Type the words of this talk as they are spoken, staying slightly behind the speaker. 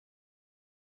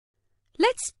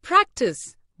Let's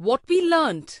practice what we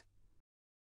learnt.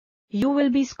 You will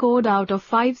be scored out of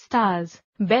 5 stars.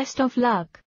 Best of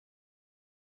luck.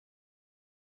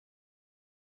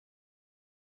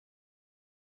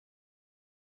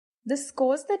 The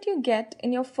scores that you get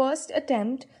in your first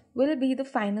attempt will be the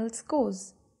final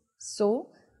scores. So,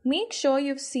 make sure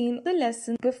you've seen the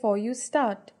lesson before you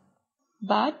start.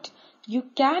 But you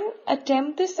can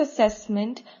attempt this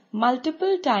assessment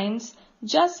multiple times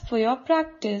just for your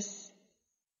practice.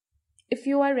 If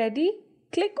you are ready,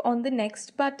 click on the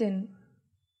next button.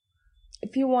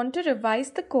 If you want to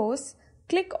revise the course,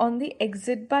 click on the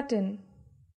exit button.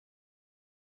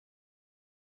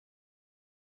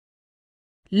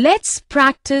 Let's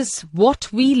practice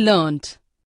what we learnt.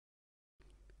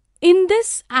 In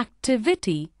this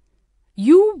activity,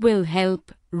 you will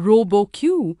help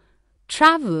RoboQ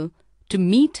travel to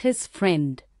meet his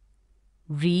friend.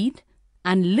 Read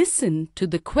and listen to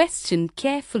the question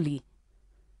carefully.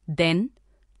 Then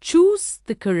choose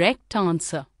the correct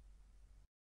answer.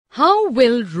 How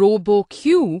will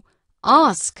RoboQ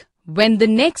ask when the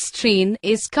next train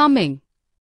is coming?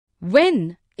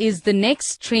 When is the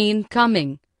next train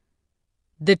coming?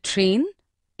 The train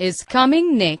is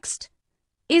coming next,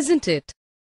 isn't it?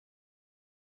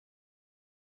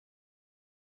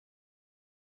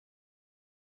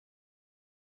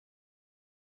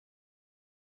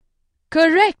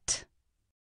 Correct.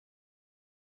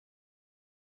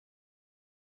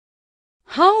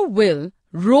 How will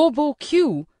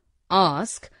RoboQ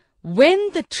ask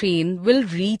when the train will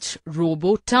reach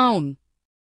RoboTown?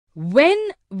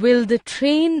 When will the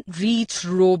train reach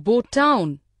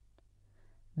RoboTown?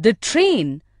 The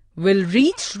train will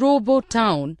reach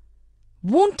RoboTown,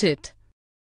 won't it?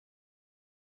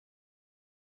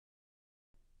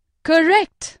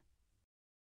 Correct.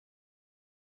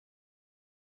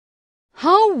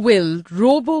 How will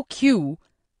RoboQ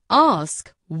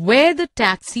ask where the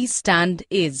taxi stand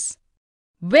is?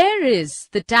 Where is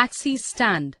the taxi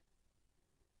stand?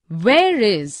 Where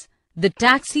is the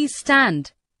taxi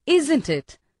stand, isn't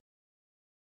it?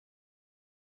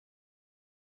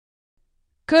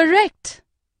 Correct.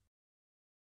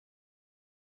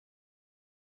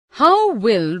 How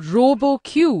will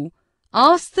RoboQ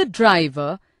ask the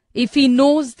driver if he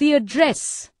knows the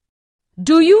address?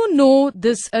 Do you know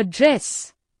this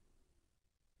address?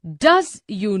 Does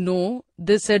you know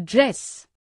this address?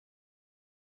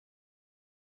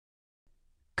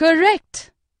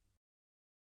 Correct.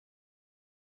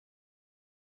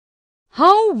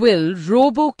 How will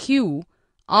RoboQ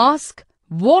ask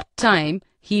what time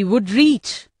he would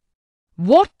reach?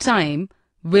 What time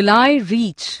will I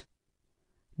reach?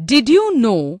 Did you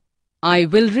know I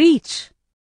will reach?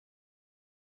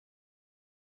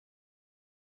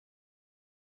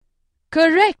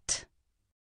 Correct.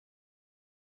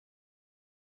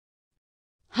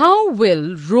 How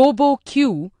will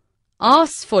RoboQ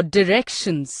ask for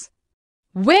directions?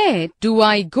 Where do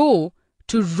I go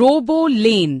to Robo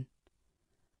Lane?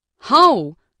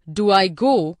 How do I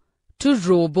go to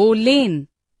Robo Lane?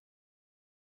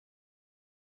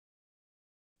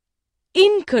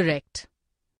 Incorrect.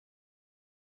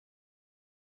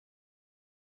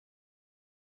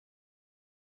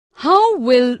 How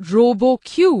will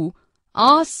RoboQ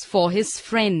ask for his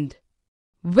friend?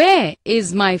 Where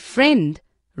is my friend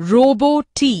Robo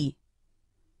T?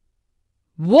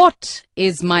 What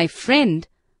is my friend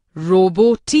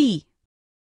Robo T?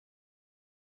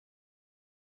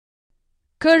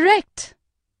 Correct.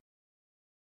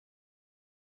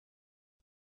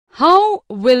 How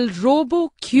will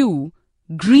RoboQ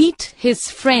greet his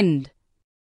friend?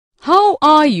 How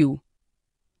are you?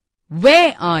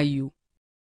 Where are you?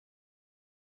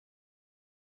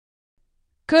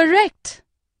 Correct.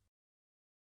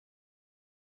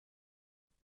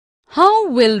 How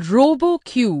will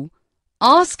RoboQ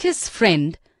ask his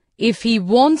friend if he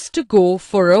wants to go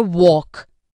for a walk?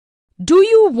 Do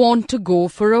you want to go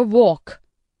for a walk?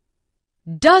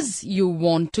 Does you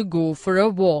want to go for a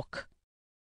walk?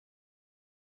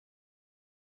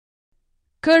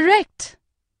 Correct.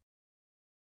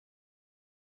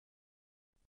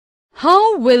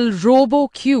 How will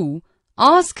RoboQ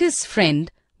ask his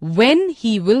friend when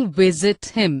he will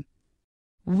visit him?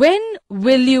 When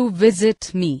will you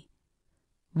visit me?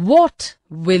 What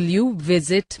will you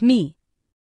visit me?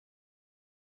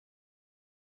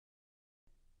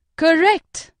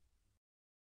 Correct.